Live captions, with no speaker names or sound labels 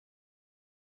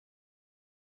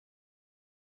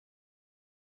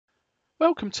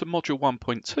Welcome to Module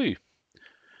 1.2.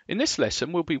 In this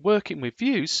lesson, we'll be working with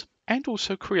views and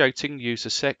also creating user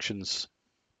sections.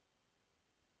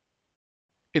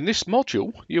 In this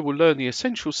module, you will learn the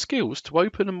essential skills to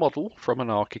open a model from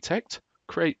an architect,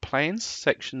 create plans,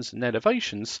 sections and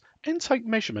elevations, and take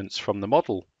measurements from the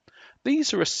model.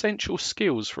 These are essential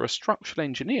skills for a structural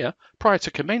engineer prior to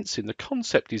commencing the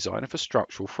concept design of a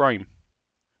structural frame.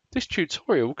 This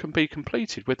tutorial can be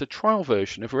completed with the trial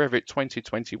version of Revit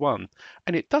 2021,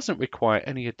 and it doesn't require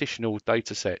any additional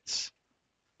datasets.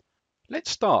 Let's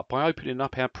start by opening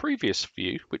up our previous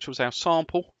view, which was our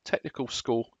sample technical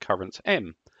score current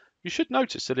M. You should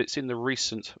notice that it's in the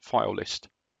recent file list.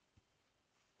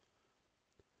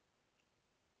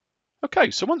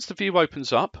 Okay, so once the view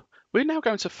opens up, we're now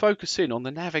going to focus in on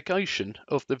the navigation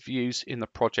of the views in the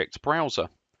project browser.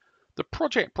 The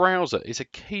project browser is a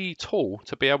key tool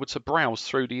to be able to browse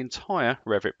through the entire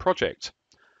Revit project.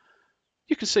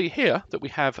 You can see here that we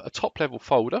have a top level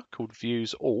folder called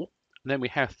Views All, and then we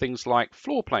have things like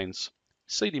floor plans,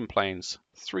 ceiling plans,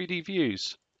 3D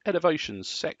views, elevations,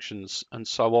 sections, and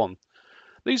so on.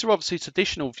 These are obviously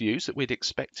traditional views that we'd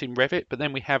expect in Revit, but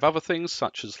then we have other things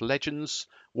such as legends,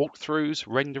 walkthroughs,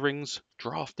 renderings,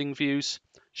 drafting views,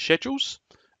 schedules,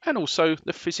 and also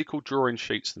the physical drawing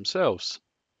sheets themselves.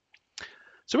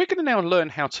 So we're going to now learn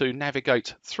how to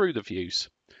navigate through the views.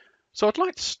 So I'd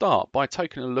like to start by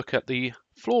taking a look at the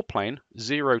floor plan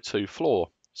 02 floor.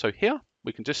 So here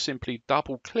we can just simply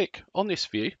double click on this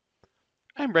view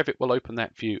and Revit will open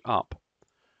that view up.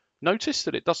 Notice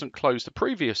that it doesn't close the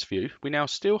previous view. We now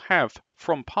still have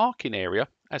from parking area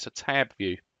as a tab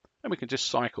view, and we can just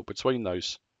cycle between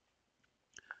those.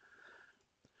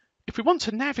 If we want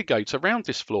to navigate around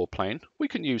this floor plan, we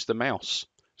can use the mouse.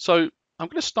 So I'm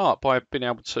going to start by being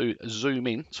able to zoom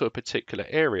in to a particular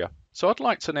area. So I'd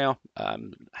like to now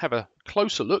have a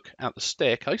closer look at the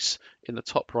staircase in the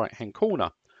top right hand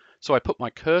corner. So I put my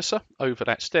cursor over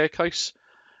that staircase,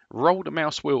 roll the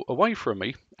mouse wheel away from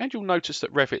me, and you'll notice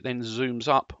that Revit then zooms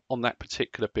up on that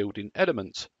particular building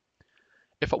element.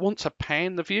 If I want to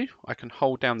pan the view, I can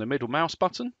hold down the middle mouse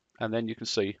button and then you can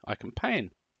see I can pan.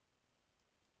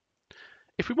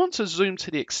 If we want to zoom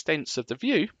to the extents of the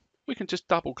view, we can just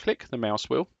double click the mouse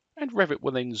wheel and Revit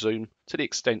will then zoom to the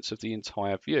extents of the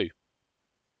entire view.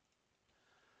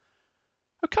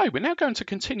 Okay, we're now going to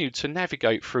continue to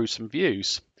navigate through some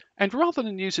views. And rather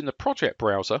than using the project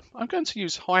browser, I'm going to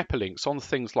use hyperlinks on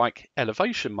things like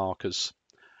elevation markers.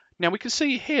 Now we can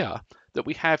see here that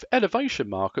we have elevation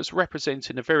markers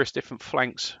representing the various different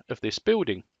flanks of this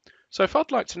building. So if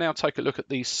I'd like to now take a look at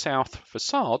the south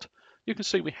facade, you can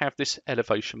see we have this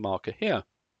elevation marker here.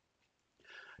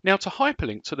 Now to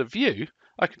hyperlink to the view,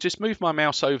 I can just move my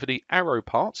mouse over the arrow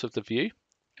parts of the view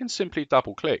and simply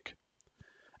double click.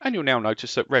 And you'll now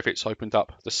notice that Revit's opened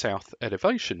up the south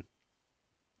elevation.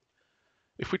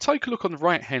 If we take a look on the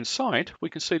right hand side, we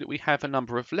can see that we have a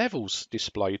number of levels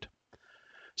displayed.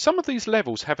 Some of these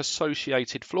levels have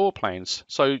associated floor plans,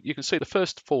 so you can see the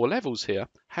first 4 levels here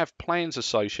have plans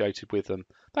associated with them.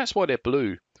 That's why they're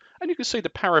blue. And you can see the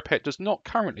parapet does not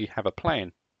currently have a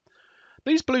plan.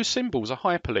 These blue symbols are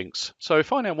hyperlinks, so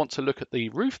if I now want to look at the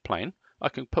roof plan, I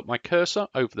can put my cursor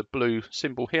over the blue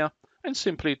symbol here and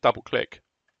simply double click.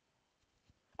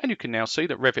 And you can now see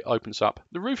that Revit opens up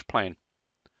the roof plan.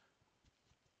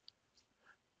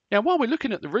 Now while we're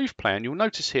looking at the roof plan, you'll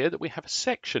notice here that we have a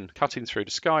section cutting through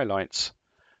the skylights.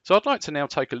 So I'd like to now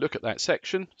take a look at that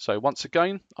section. So once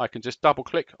again, I can just double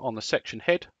click on the section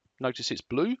head. Notice it's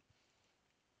blue.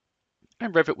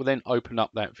 And Revit will then open up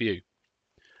that view.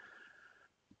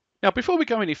 Now before we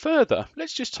go any further,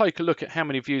 let's just take a look at how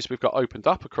many views we've got opened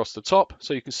up across the top.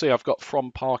 So you can see I've got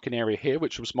from parking area here,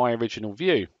 which was my original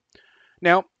view.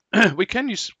 Now we can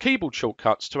use keyboard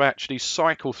shortcuts to actually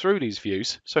cycle through these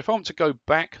views. So if I want to go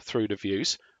back through the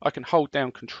views, I can hold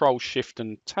down Control, Shift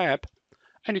and Tab.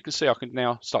 And you can see I can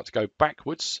now start to go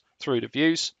backwards through the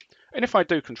views. And if I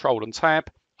do Control and Tab,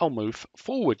 I'll move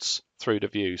forwards through the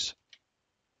views.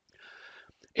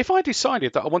 If I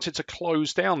decided that I wanted to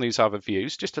close down these other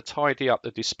views just to tidy up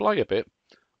the display a bit,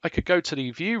 I could go to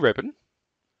the View ribbon.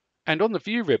 And on the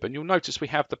View ribbon, you'll notice we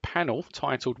have the panel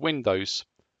titled Windows.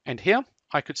 And here,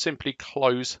 I could simply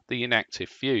close the inactive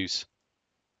views.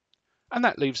 And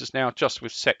that leaves us now just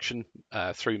with section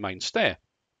through main stair.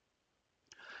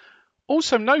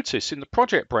 Also notice in the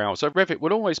project browser, Revit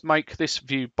will always make this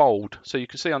view bold. So you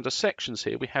can see under sections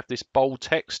here, we have this bold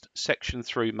text, section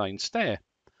through main stair.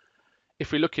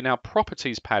 If we look in our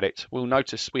properties palette, we'll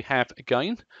notice we have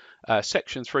again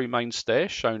section through main stair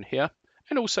shown here.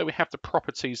 And also we have the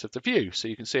properties of the view. So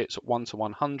you can see it's at 1 to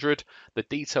 100, the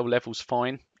detail level's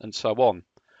fine, and so on.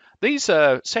 These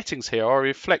settings here are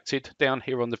reflected down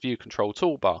here on the view control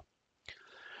toolbar.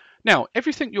 Now,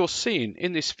 everything you're seeing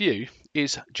in this view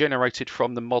is generated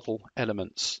from the model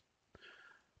elements.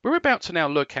 We're about to now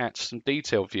look at some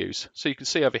detailed views. So you can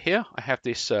see over here, I have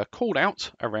this call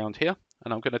out around here,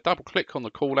 and I'm going to double click on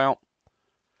the call out,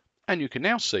 and you can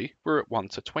now see we're at 1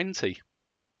 to 20.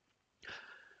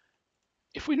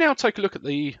 If we now take a look at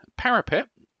the parapet,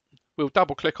 we'll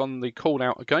double click on the call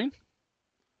out again,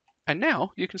 and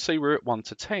now you can see we're at 1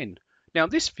 to 10. Now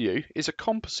this view is a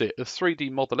composite of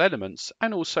 3D model elements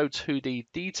and also 2D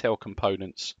detail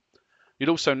components.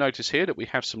 You'll also notice here that we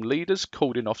have some leaders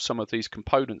calling off some of these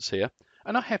components here,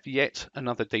 and I have yet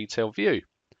another detail view.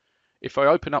 If I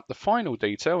open up the final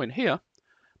detail in here,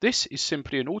 this is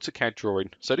simply an AutoCAD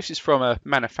drawing. So this is from a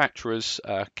manufacturer's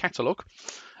catalogue,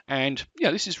 and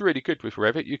yeah, this is really good with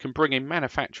Revit. You can bring in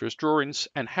manufacturer's drawings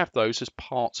and have those as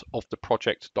part of the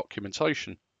project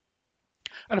documentation.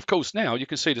 And of course now you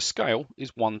can see the scale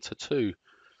is 1 to 2.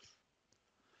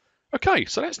 Okay,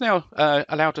 so that's now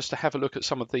allowed us to have a look at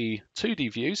some of the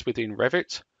 2D views within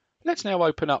Revit. Let's now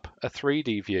open up a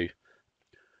 3D view.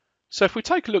 So if we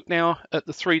take a look now at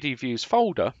the 3D views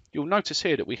folder, you'll notice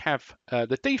here that we have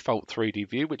the default 3D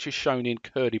view, which is shown in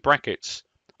curly brackets.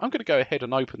 I'm going to go ahead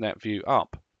and open that view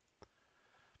up.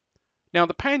 Now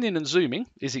the panning and zooming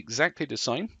is exactly the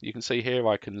same. You can see here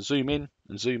I can zoom in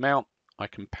and zoom out. I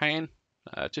can pan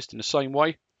just in the same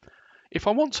way. If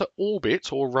I want to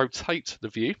orbit or rotate the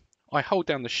view, I hold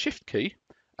down the Shift key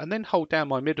and then hold down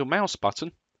my middle mouse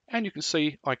button, and you can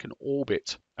see I can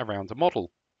orbit around the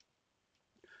model.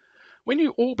 When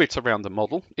you orbit around the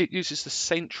model, it uses the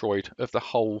centroid of the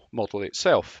whole model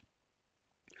itself.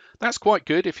 That's quite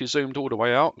good if you're zoomed all the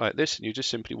way out like this and you just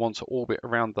simply want to orbit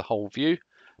around the whole view.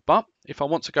 But if I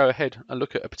want to go ahead and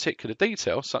look at a particular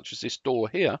detail, such as this door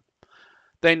here,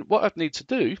 then what I'd need to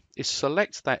do is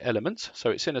select that element, so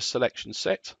it's in a selection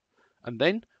set, and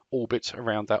then orbit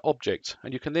around that object.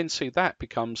 And you can then see that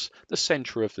becomes the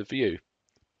center of the view.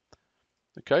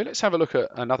 Okay, let's have a look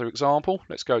at another example.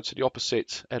 Let's go to the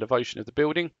opposite elevation of the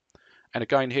building. And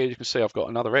again here you can see I've got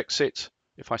another exit.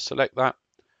 If I select that,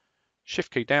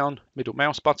 Shift key down, middle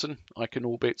mouse button, I can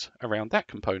orbit around that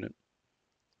component.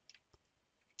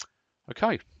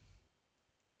 Okay.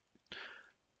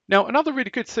 Now another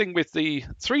really good thing with the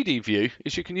 3D view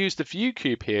is you can use the view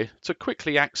cube here to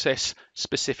quickly access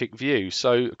specific views.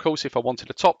 So of course if I wanted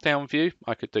a top-down view,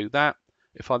 I could do that.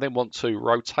 If I then want to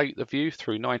rotate the view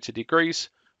through 90 degrees,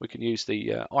 we can use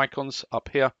the icons up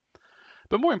here.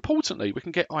 But more importantly, we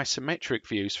can get isometric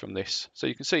views from this. So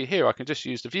you can see here I can just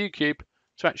use the view cube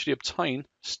to actually obtain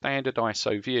standard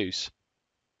ISO views.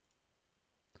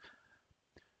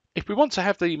 If we want to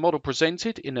have the model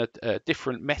presented in a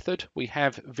different method, we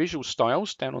have visual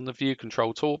styles down on the view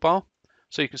control toolbar.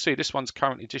 So you can see this one's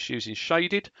currently just using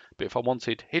shaded, but if I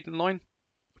wanted hidden line,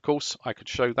 of course I could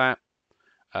show that.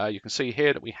 You can see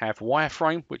here that we have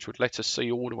wireframe, which would let us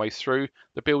see all the way through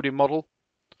the building model.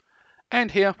 And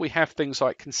here we have things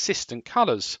like consistent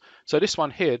colors. So this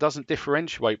one here doesn't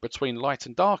differentiate between light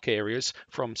and dark areas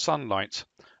from sunlight.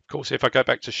 Of course, if I go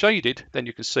back to shaded, then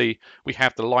you can see we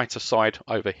have the lighter side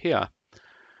over here.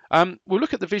 We'll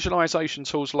look at the visualization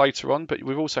tools later on, but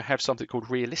we also have something called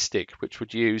realistic, which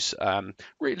would use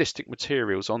realistic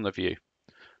materials on the view.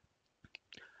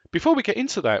 Before we get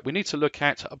into that, we need to look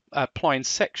at applying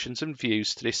sections and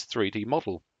views to this 3D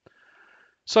model.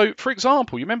 So, for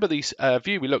example, you remember this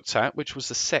view we looked at, which was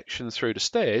the section through the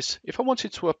stairs. If I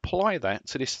wanted to apply that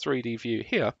to this 3D view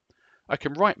here, I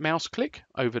can right mouse click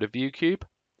over the view cube.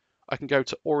 I can go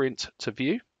to Orient to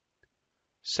View,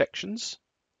 Sections,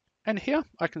 and here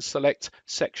I can select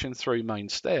Section through Main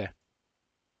Stair.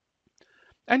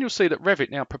 And you'll see that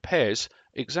Revit now prepares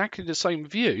exactly the same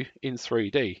view in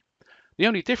 3D. The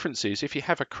only difference is if you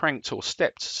have a cranked or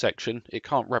stepped section, it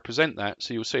can't represent that,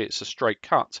 so you'll see it's a straight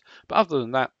cut. But other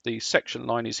than that, the section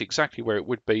line is exactly where it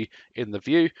would be in the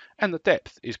view, and the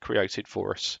depth is created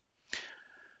for us.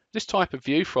 This type of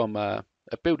view from a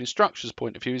building structures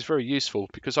point of view is very useful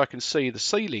because I can see the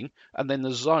ceiling and then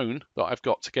the zone that I've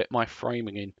got to get my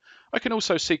framing in. I can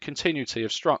also see continuity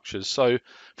of structures. So,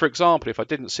 for example, if I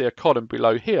didn't see a column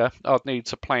below here, I'd need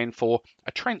to plan for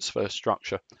a transfer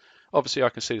structure. Obviously, I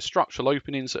can see the structural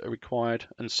openings that are required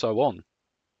and so on.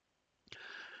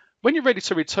 When you're ready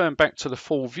to return back to the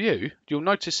full view, you'll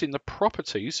notice in the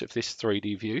properties of this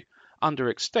 3D view, under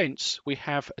Extents, we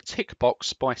have a tick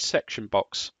box by section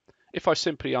box. If I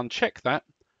simply uncheck that,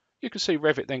 you can see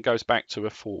Revit then goes back to a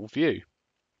full view.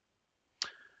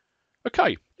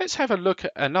 Okay, let's have a look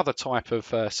at another type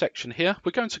of section here.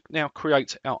 We're going to now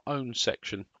create our own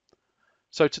section.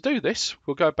 So to do this,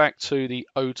 we'll go back to the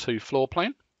O2 floor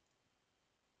plan.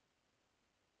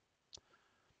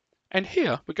 And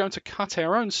here we're going to cut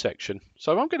our own section.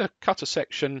 So I'm going to cut a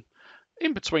section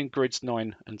in between grids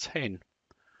 9 and 10.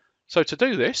 So to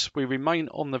do this, we remain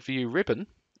on the view ribbon,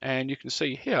 and you can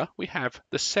see here we have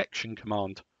the section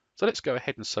command. So let's go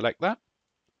ahead and select that.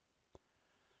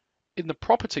 In the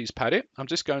properties palette, I'm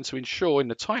just going to ensure in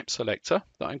the type selector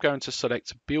that I'm going to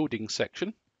select building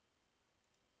section.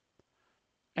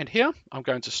 And here I'm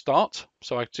going to start.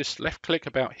 So I just left click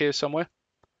about here somewhere.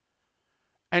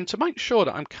 And to make sure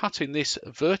that I'm cutting this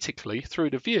vertically through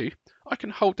the view, I can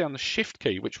hold down the Shift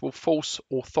key, which will force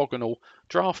orthogonal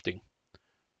drafting.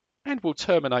 And we'll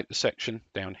terminate the section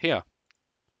down here.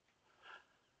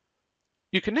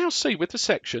 You can now see with the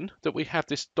section that we have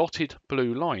this dotted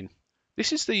blue line.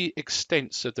 This is the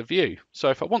extents of the view. So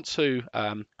if I want to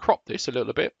crop this a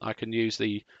little bit, I can use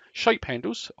the shape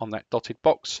handles on that dotted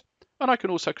box, and I can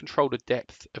also control the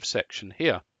depth of section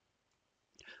here.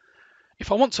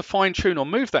 If I want to fine tune or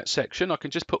move that section, I can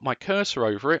just put my cursor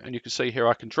over it, and you can see here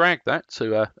I can drag that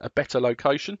to a better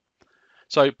location.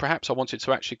 So perhaps I wanted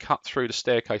to actually cut through the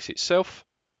staircase itself.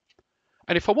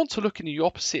 And if I want to look in the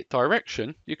opposite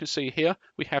direction, you can see here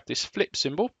we have this flip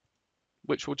symbol,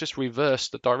 which will just reverse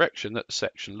the direction that the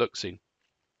section looks in.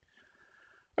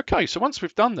 Okay, so once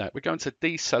we've done that, we're going to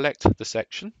deselect the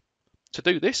section. To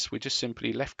do this, we just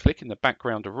simply left click in the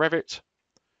background of Revit,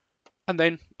 and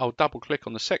then I'll double click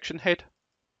on the section head,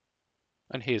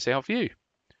 and here's our view.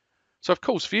 So of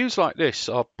course, views like this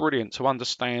are brilliant to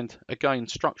understand, again,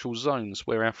 structural zones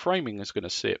where our framing is going to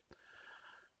sit.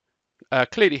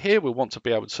 Clearly here we'll want to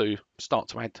be able to start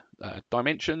to add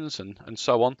dimensions and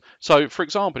so on. So for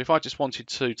example, if I just wanted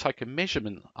to take a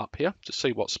measurement up here to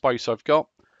see what space I've got,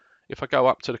 if I go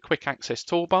up to the quick access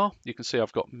toolbar, you can see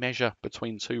I've got measure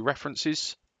between two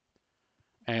references.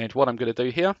 And what I'm going to do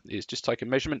here is just take a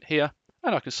measurement here,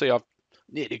 and I can see I've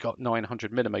nearly got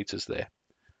 900 millimeters there.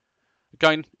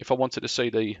 Again, if I wanted to see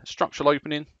the structural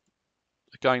opening,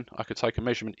 again, I could take a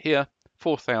measurement here,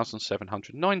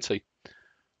 4,790.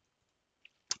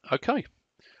 Okay.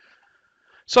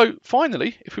 So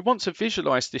finally, if we want to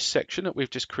visualize this section that we've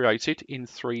just created in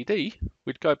 3D,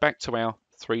 we'd go back to our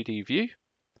 3D view,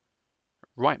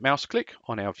 right mouse click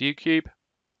on our view cube,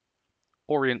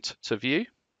 orient to view,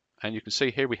 and you can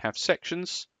see here we have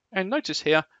sections, and notice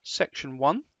here section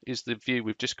 1 is the view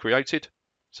we've just created.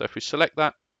 So if we select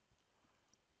that,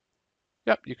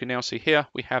 yep, you can now see here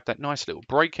we have that nice little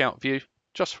breakout view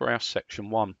just for our section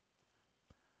 1.